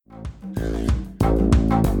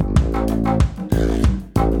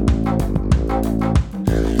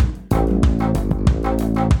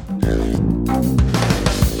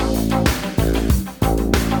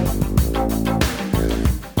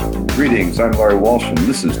I'm Larry Walsh, and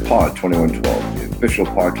this is Pod 2112, the official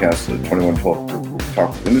podcast of the 2112 Group, where we talk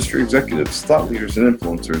with industry executives, thought leaders, and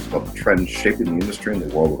influencers about the trends shaping the industry and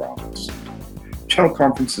the world around us. Channel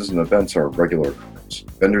conferences and events are a regular occurrence.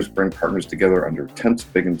 Vendors bring partners together under tents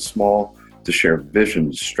big and small to share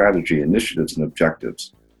visions, strategy, initiatives, and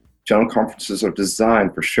objectives. Channel conferences are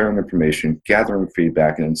designed for sharing information, gathering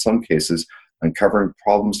feedback, and in some cases, uncovering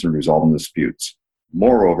problems and resolving disputes.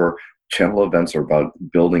 Moreover, channel events are about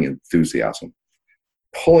building enthusiasm.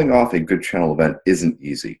 Pulling off a good channel event isn't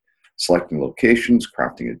easy. Selecting locations,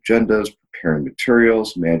 crafting agendas, preparing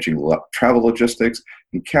materials, managing travel logistics,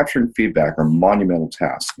 and capturing feedback are monumental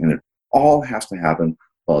tasks, and it all has to happen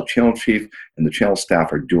while a channel chief and the channel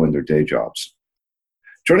staff are doing their day jobs.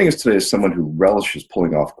 Joining us today is someone who relishes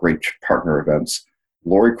pulling off great partner events,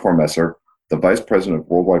 Lori Kormesser, the Vice President of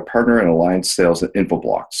Worldwide Partner and Alliance Sales at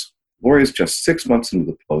Infoblox. Lori is just 6 months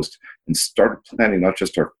into the post and started planning not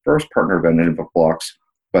just her first partner event in Infoblox,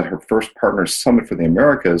 but her first partner summit for the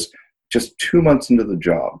Americas just 2 months into the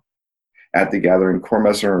job. At the gathering,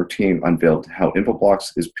 Kormesser and her team unveiled how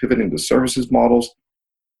Infoblox is pivoting to services models,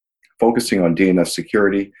 focusing on DNS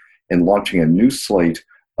security, and launching a new slate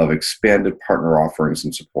of expanded partner offerings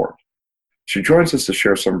and support. She joins us to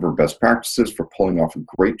share some of her best practices for pulling off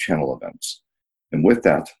great channel events. And with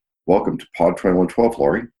that, welcome to Pod 2112,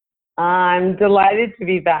 Lori. I'm delighted to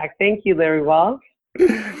be back. Thank you, Larry Walsh.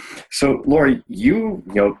 So, Lori, you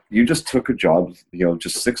just took a job,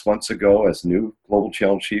 just 6 months ago as new global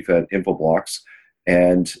channel chief at Infoblox,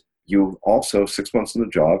 and you also 6 months in the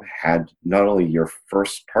job had not only your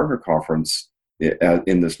first partner conference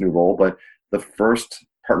in this new role, but the first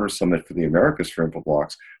partner summit for the Americas for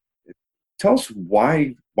Infoblox. Tell us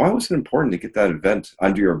why was it important to get that event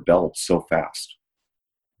under your belt so fast?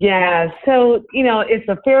 Yeah, so, it's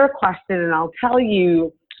a fair question, and I'll tell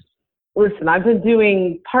you, listen, I've been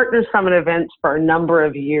doing partner summit events for a number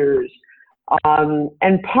of years.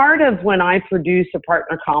 And part of when I produce a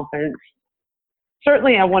partner conference,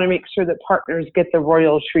 certainly I want to make sure that partners get the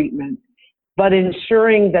royal treatment, but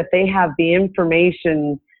ensuring that they have the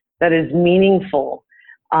information that is meaningful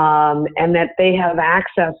and that they have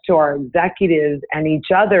access to our executives and each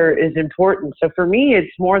other is important. So for me,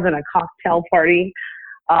 it's more than a cocktail party.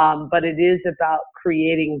 But it is about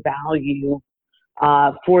creating value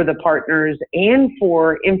for the partners and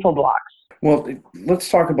for Infoblox. Well, let's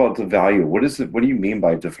talk about the value. What do you mean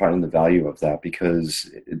by defining the value of that? Because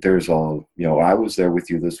there's I was there with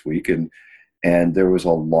you this week, and there was a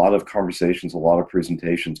lot of conversations, a lot of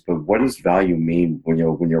presentations. But what does value mean when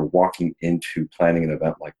you're walking into planning an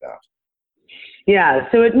event like that? Yeah,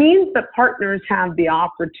 so it means that partners have the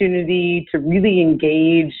opportunity to really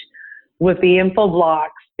engage with the Infoblox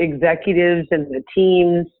executives and the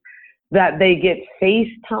teams, that they get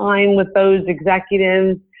face time with those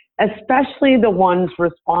executives, especially the ones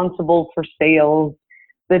responsible for sales,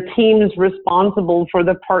 the teams responsible for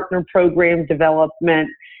the partner program development,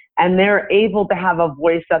 and they're able to have a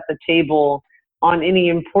voice at the table on any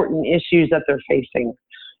important issues that they're facing.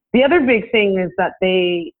 The other big thing is that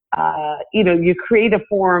they, you create a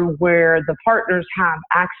forum where the partners have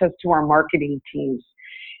access to our marketing teams,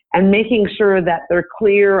 and making sure that they're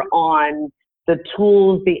clear on the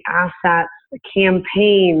tools, the assets, the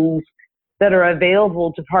campaigns that are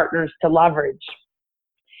available to partners to leverage.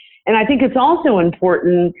 And I think it's also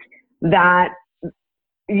important that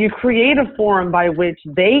you create a forum by which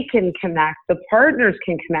they can connect, the partners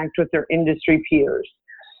can connect with their industry peers.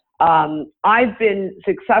 I've been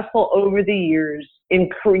successful over the years in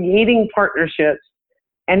creating partnerships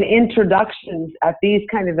and introductions at these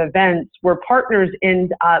kind of events where partners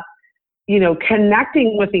end up,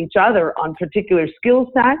 connecting with each other on particular skill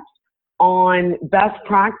sets, on best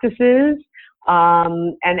practices,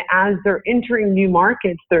 and as they're entering new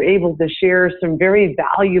markets, they're able to share some very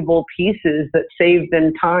valuable pieces that save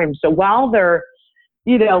them time. So while they're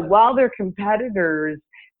competitors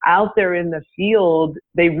out there in the field,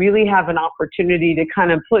 they really have an opportunity to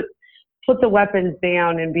kind of put the weapons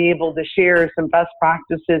down and be able to share some best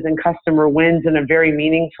practices and customer wins in a very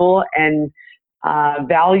meaningful and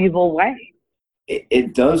valuable way.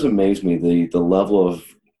 It does amaze me the level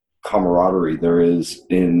of camaraderie there is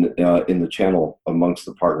in the channel amongst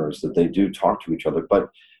the partners, that they do talk to each other. But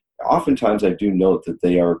oftentimes I do note that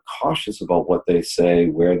they are cautious about what they say,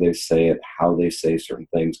 where they say it, how they say certain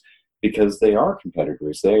things, because they are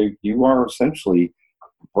competitors. You are essentially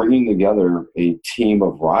bringing together a team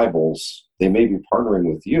of rivals. They may be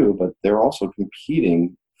partnering with you, but they're also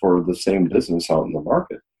competing for the same business out in the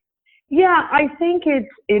market. Yeah, I think it's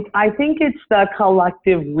the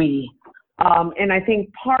collective we. And I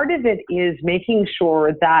think part of it is making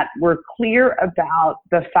sure that we're clear about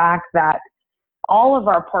the fact that all of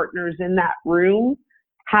our partners in that room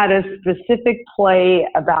had a specific play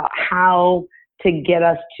about how to get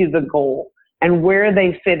us to the goal and where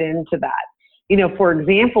they fit into that. You know, for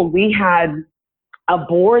example, we had a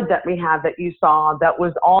board that we had that you saw that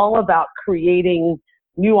was all about creating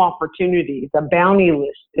new opportunities, a bounty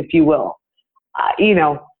list, if you will. You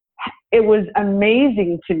know, it was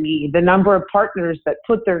amazing to me the number of partners that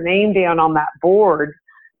put their name down on that board,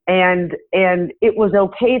 and it was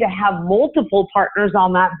okay to have multiple partners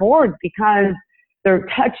on that board because they're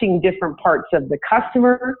touching different parts of the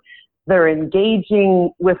customer, they're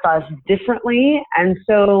engaging with us differently, and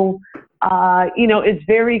so you know, it's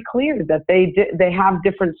very clear that they have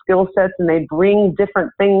different skill sets and they bring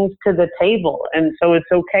different things to the table, and so it's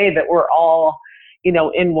okay that we're all, you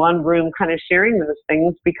know, in one room kind of sharing those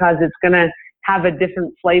things because it's going to have a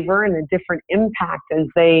different flavor and a different impact as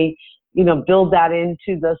they, you know, build that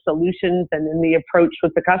into the solutions and in the approach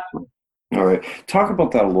with the customer. All right. Talk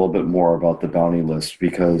about that a little bit more about the bounty list,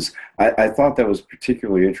 because I thought that was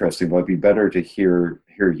particularly interesting, but it'd be better to hear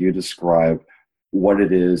you describe what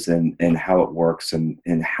it is and how it works and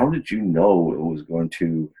how did you know it was going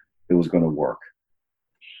to work?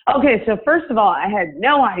 Okay, so first of all, I had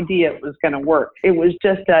no idea it was going to work. It was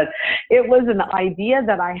just it was an idea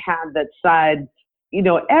that I had that said, you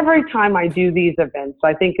know, every time I do these events,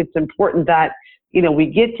 I think it's important that, you know, we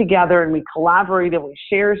get together and we collaborate and we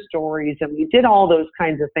share stories and we did all those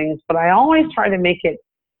kinds of things. But I always try to make it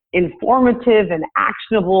informative and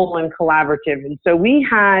actionable and collaborative. And so we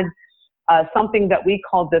had something that we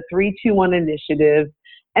called the 3-2-1 initiative.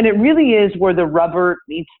 And it really is where the rubber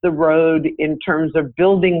meets the road in terms of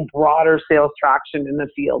building broader sales traction in the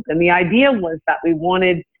field. And the idea was that we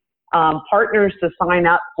wanted partners to sign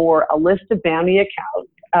up for a list of bounty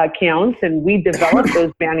accounts, and we developed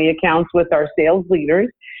those bounty accounts with our sales leaders.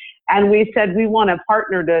 And we said we want a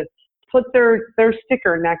partner to put their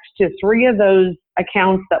sticker next to 3 of those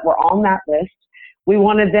accounts that were on that list. We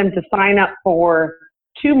wanted them to sign up for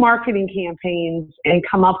 2 marketing campaigns and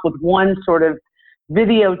come up with 1 sort of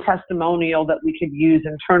video testimonial that we could use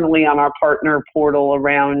internally on our partner portal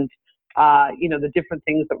around, you know, the different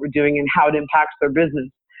things that we're doing and how it impacts their business.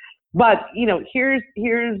 But, you know, here's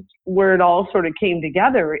where it all sort of came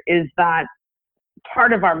together, is that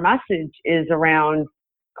part of our message is around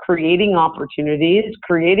creating opportunities,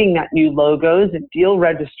 creating that new logos and deal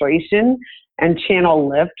registration and channel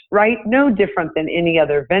lift, right? No different than any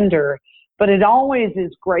other vendor. But it always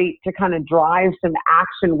is great to kind of drive some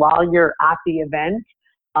action while you're at the event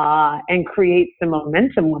and create some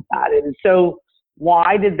momentum with that. And so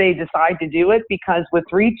why did they decide to do it? Because with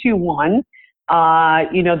 3-2-1,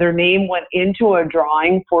 you know, their name went into a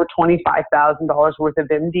drawing for $25,000 worth of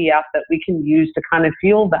MDF that we can use to kind of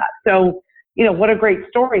fuel that. So, you know, what a great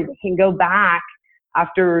story. They can go back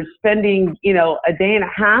after spending, you know, a day and a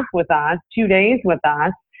half with us, 2 days with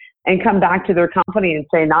us, and come back to their company and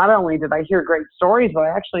say, not only did I hear great stories, but I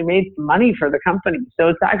actually made some money for the company. So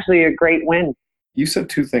it's actually a great win. You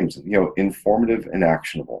said 2 things, you know, informative and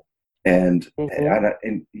actionable. And,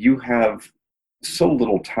 and you have so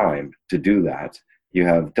little time to do that. You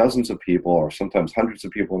have dozens of people or sometimes hundreds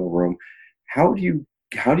of people in a room. How do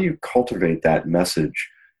you cultivate that message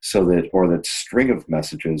so that, or that string of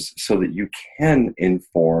messages, so that you can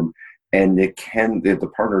inform and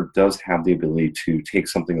the partner does have the ability to take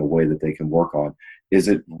something away that they can work on? Is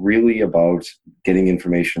it really about getting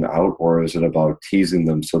information out, or is it about teasing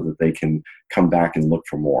them so that they can come back and look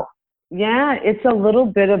for more? Yeah, it's a little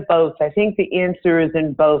bit of both. I think the answer is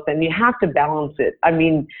in both, and you have to balance it. I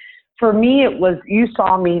mean, for me, it was, you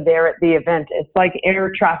saw me there at the event. It's like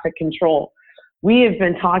air traffic control. We have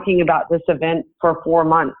been talking about this event for 4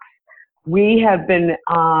 months. We have been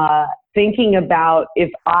thinking about, if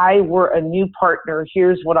I were a new partner,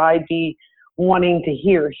 here's what I'd be wanting to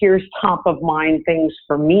hear. Here's top of mind things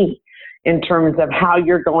for me in terms of how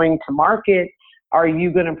you're going to market. Are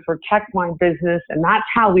you going to protect my business? And that's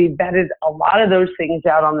how we vetted a lot of those things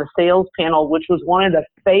out on the sales panel, which was one of the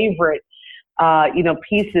favorite you know,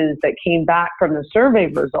 pieces that came back from the survey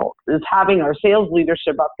results, is having our sales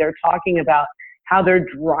leadership up there talking about how they're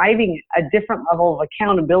driving a different level of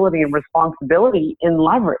accountability and responsibility in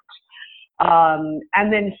leverage.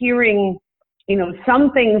 And then hearing, you know,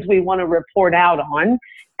 some things we want to report out on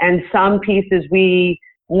and some pieces we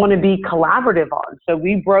want to be collaborative on. So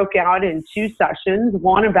we broke out in 2 sessions,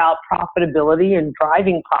 one about profitability and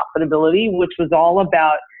driving profitability, which was all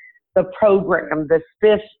about the program, the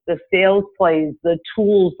spiffs, the sales plays, the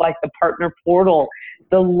tools like the partner portal,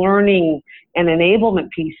 the learning and enablement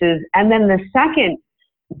pieces. And then the second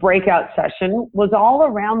breakout session was all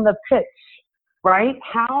around the pitch, right?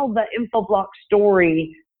 How the Infoblox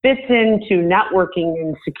story fits into networking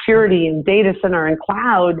and security and data center and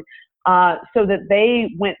cloud, so that they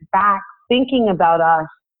went back thinking about us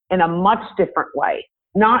in a much different way,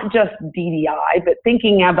 not just DDI, but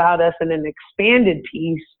thinking about us in an expanded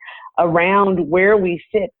piece around where we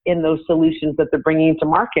sit in those solutions that they're bringing to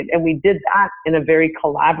market. And we did that in a very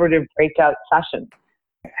collaborative breakout session.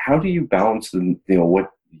 How do you balance what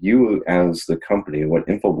you as the company, what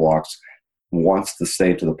Infoblox wants to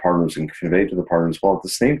say to the partners and convey to the partners, while at the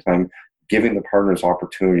same time giving the partners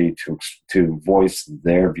opportunity to voice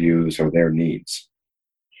their views or their needs?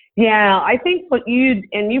 Yeah, I think what you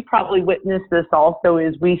probably witnessed this also,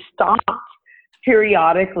 is we stopped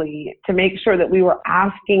periodically to make sure that we were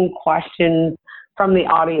asking questions from the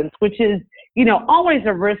audience, which is, always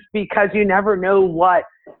a risk, because you never know what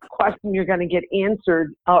question you're going to get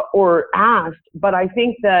answered or asked. But I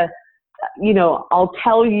think that, I'll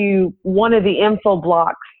tell you, one of the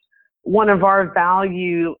Infoblox, one of our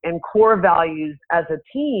value and core values as a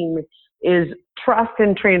team is trust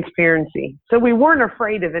and transparency. So we weren't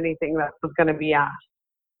afraid of anything that was going to be asked.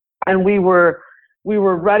 And we were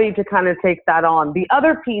ready to kind of take that on. The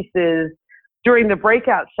other piece is, during the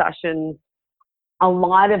breakout sessions, a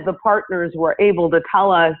lot of the partners were able to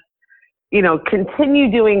tell us,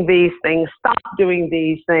 continue doing these things, stop doing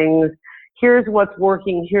these things, here's what's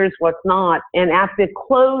working, here's what's not. And at the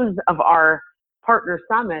close of our partner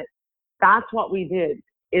summit, that's what we did,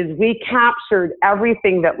 is we captured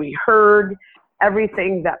everything that we heard,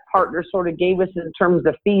 everything that partners sort of gave us in terms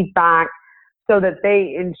of feedback, so that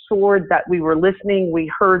they ensured that we were listening,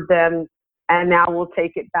 we heard them, and now we'll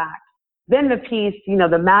take it back. Then the piece,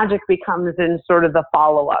 the magic becomes in sort of the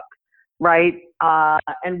follow-up, right?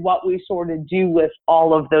 And what we sort of do with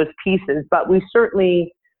all of those pieces. But we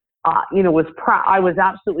certainly, I was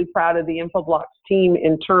absolutely proud of the Infoblox team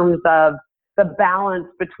in terms of the balance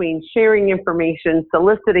between sharing information,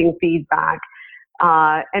 soliciting feedback,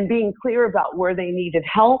 and being clear about where they needed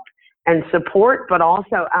help and support, but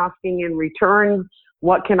also asking in return,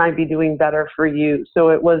 what can I be doing better for you? So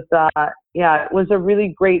it was, it was a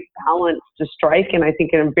really great balance to strike, and I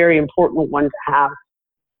think a very important one to have.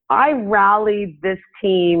 I rallied this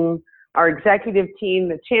team, our executive team,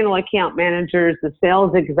 the channel account managers, the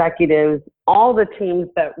sales executives, all the teams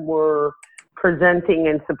that were presenting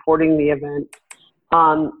and supporting the event.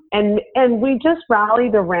 And we just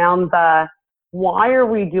rallied around why are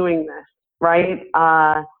we doing this, right?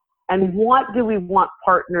 And what do we want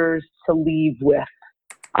partners to leave with?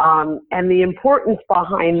 And the importance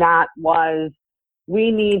behind that was,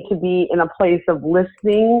 we need to be in a place of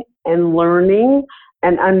listening and learning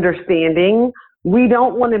and understanding. We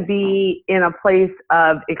don't want to be in a place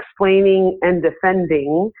of explaining and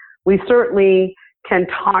defending. We certainly can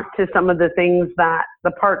talk to some of the things that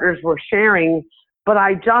the partners were sharing, but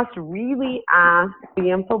I just really asked the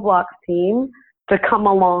Infoblox team to come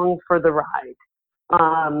along for the ride.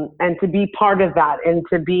 And to be part of that and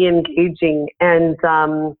to be engaging. And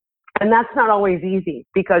that's not always easy,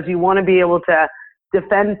 because you want to be able to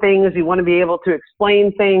defend things. You want to be able to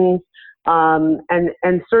explain things.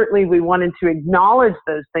 And certainly we wanted to acknowledge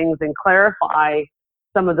those things and clarify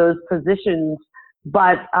some of those positions.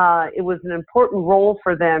 But it was an important role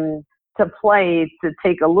for them to play, to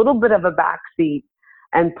take a little bit of a backseat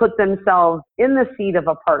and put themselves in the seat of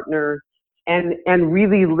a partner, and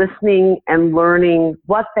really listening and learning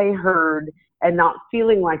what they heard, and not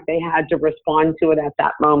feeling like they had to respond to it at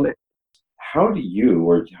that moment. How does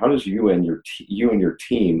you and your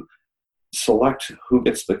team select who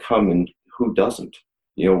gets to come and who doesn't?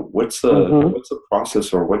 What's the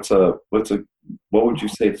process, or what would you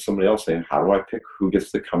say to somebody else saying, how do I pick who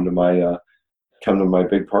gets to come to my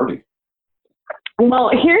big party? Well,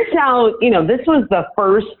 here's how, this was the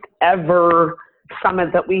first ever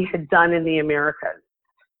summit that we had done in the Americas.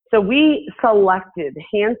 So we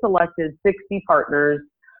hand selected 60 partners.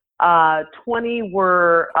 20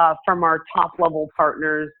 were from our top level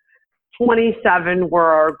partners. 27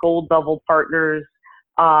 were our gold level partners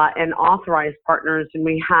and authorized partners. And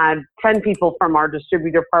we had 10 people from our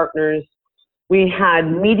distributor partners. We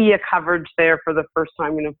had media coverage there for the first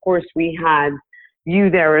time. And of course, we had you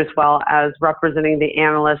there as well, as representing the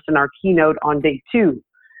analysts in our keynote on day 2.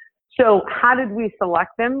 So how did we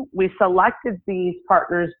select them? We selected these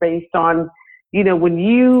partners based on, when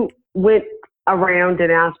you went around and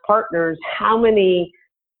asked partners, how many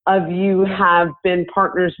of you have been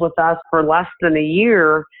partners with us for less than a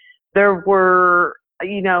year? There were,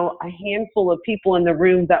 a handful of people in the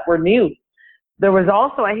room that were new. There was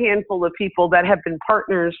also a handful of people that have been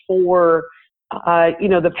partners for,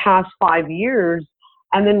 the past 5 years.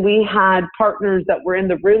 And then we had partners that were in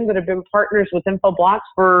the room that have been partners with Infoblox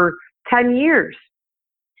for 10 years.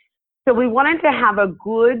 So we wanted to have a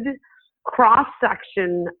good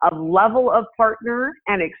cross-section of level of partner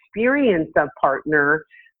and experience of partner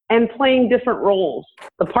and playing different roles.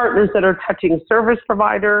 The partners that are touching service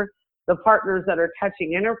provider, the partners that are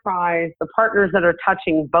touching enterprise, the partners that are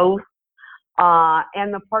touching both,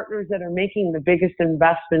 and the partners that are making the biggest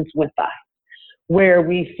investments with us, where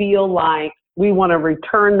we feel like we want to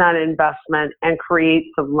return that investment and create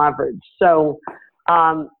some leverage. So,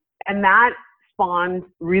 and that spawned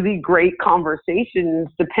really great conversations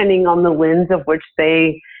depending on the lens of which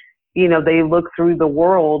they look through the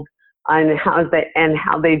world and how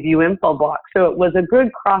they view Infoblox. So it was a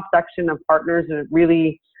good cross section of partners, and it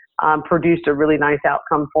really produced a really nice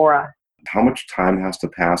outcome for us. How much time has to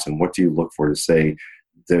pass, and what do you look for to say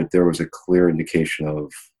that there was a clear indication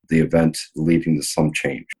of the event leading to some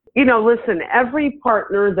change? Listen, every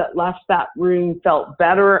partner that left that room felt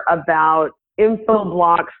better about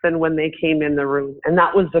Infoblox than when they came in the room. And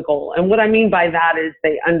that was the goal. And what I mean by that is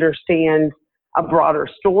they understand a broader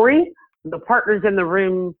story. The partners in the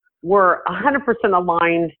room were 100%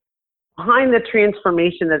 aligned behind the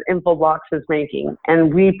transformation that Infoblox is making.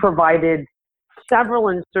 And we provided several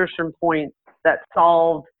insertion points that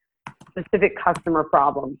solved specific customer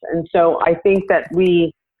problems. And so I think that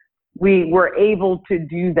we were able to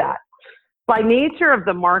do that. By nature of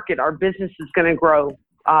the market, our business is going to grow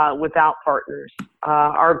without partners.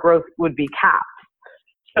 Our growth would be capped.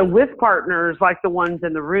 So with partners like the ones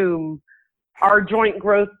in the room, our joint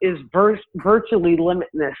growth is virtually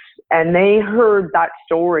limitless. And they heard that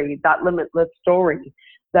story, that limitless story,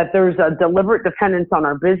 that there's a deliberate dependence on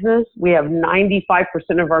our business. We have 95%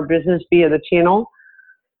 of our business via the channel.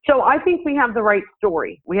 So I think we have the right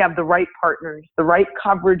story. We have the right partners, the right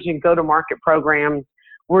coverage and go-to-market programs.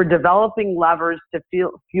 We're developing levers to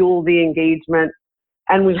fuel the engagement,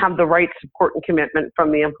 and we have the right support and commitment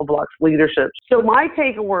from the Infoblox leadership. So my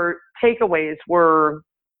takeaways were,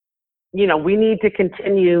 we need to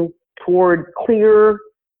continue toward clear,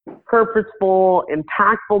 purposeful,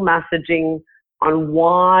 impactful messaging on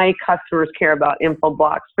why customers care about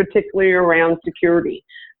Infoblox, particularly around security.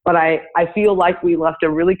 But I feel like we left a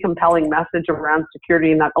really compelling message around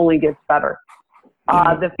security, and that only gets better.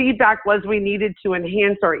 The feedback was we needed to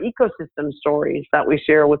enhance our ecosystem stories that we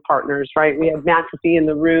share with partners, right? We had McAfee in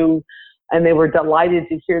the room, and they were delighted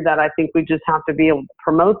to hear that. I think we just have to be able to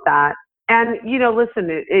promote that. And, listen,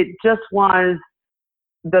 it just was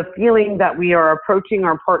the feeling that we are approaching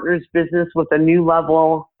our partners' business with a new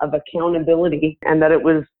level of accountability, and that it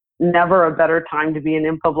was never a better time to be an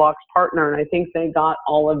Infoblox partner. And I think they got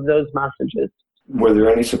all of those messages. Were there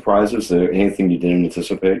any surprises? Anything you didn't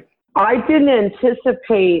anticipate? I didn't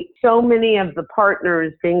anticipate so many of the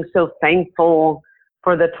partners being so thankful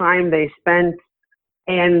for the time they spent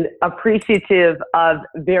and appreciative of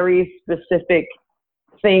very specific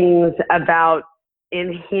things about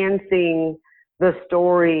enhancing the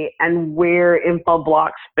story and where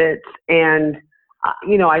Infoblox fits. And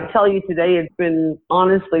I tell you today, it's been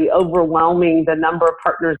honestly overwhelming, the number of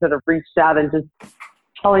partners that have reached out and just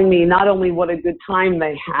telling me not only what a good time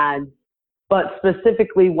they had, but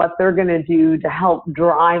specifically what they're going to do to help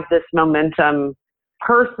drive this momentum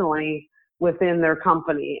personally within their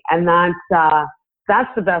company. And that's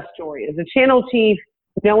the best story. As a channel chief,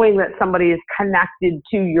 knowing that somebody is connected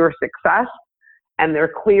to your success and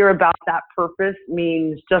they're clear about that purpose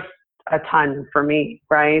means just a ton for me,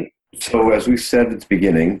 right? So as we said at the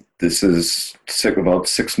beginning, this is about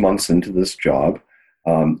 6 months into this job.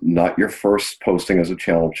 Not your first posting as a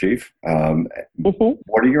channel chief.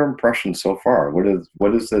 What are your impressions so far? What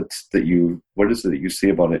is it that you see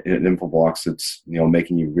about it in Infoblox that's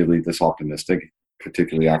making you really this optimistic,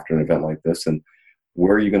 particularly after an event like this? And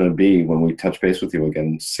where are you going to be when we touch base with you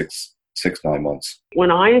again in 9 months? When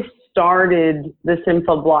I started this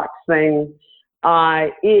Infoblox thing, I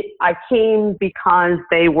came because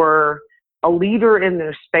they were a leader in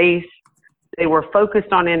their space. They were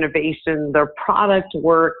focused on innovation. Their product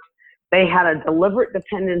worked. They had a deliberate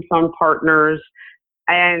dependence on partners.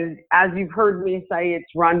 And as you've heard me say, it's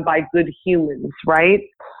run by good humans, right?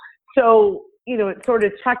 So, it sort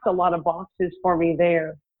of checked a lot of boxes for me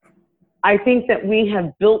there. I think that we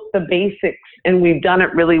have built the basics and we've done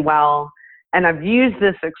it really well. And I've used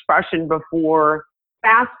this expression before.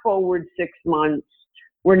 Fast forward 6 months,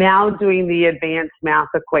 we're now doing the advanced math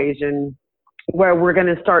equation where we're going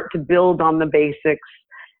to start to build on the basics,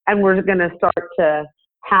 and we're going to start to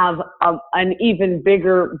have an even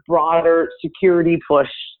bigger, broader security push.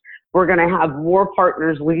 We're going to have more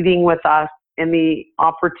partners leading with us in the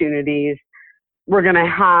opportunities. We're going to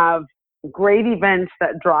have great events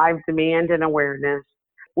that drive demand and awareness.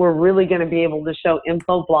 We're really going to be able to show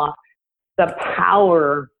Infoblox the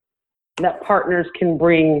power that partners can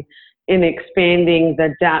bring in expanding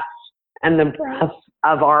the depth and the breadth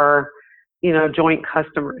of our, joint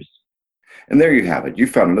customers. And there you have it. You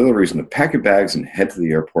found another reason to pack your bags and head to the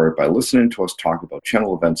airport by listening to us talk about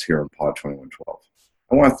channel events here on Pod 2112.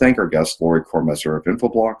 I want to thank our guest, Lori Kormesser of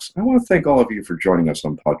Infoblox. I want to thank all of you for joining us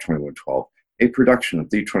on Pod 2112, a production of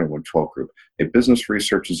the 2112 Group, a business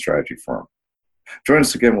research and strategy firm. Join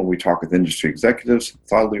us again when we talk with industry executives,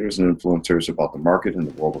 thought leaders, and influencers about the market and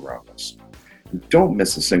the world around us. And don't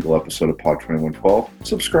miss a single episode of Pod 2112.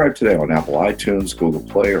 Subscribe today on Apple iTunes, Google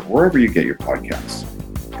Play, or wherever you get your podcasts.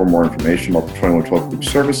 For more information about the 2112 Group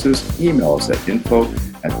services, email us at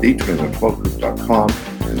info@the2112group.com,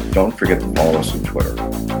 and don't forget to follow us on Twitter.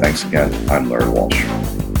 Thanks again. I'm Larry Walsh.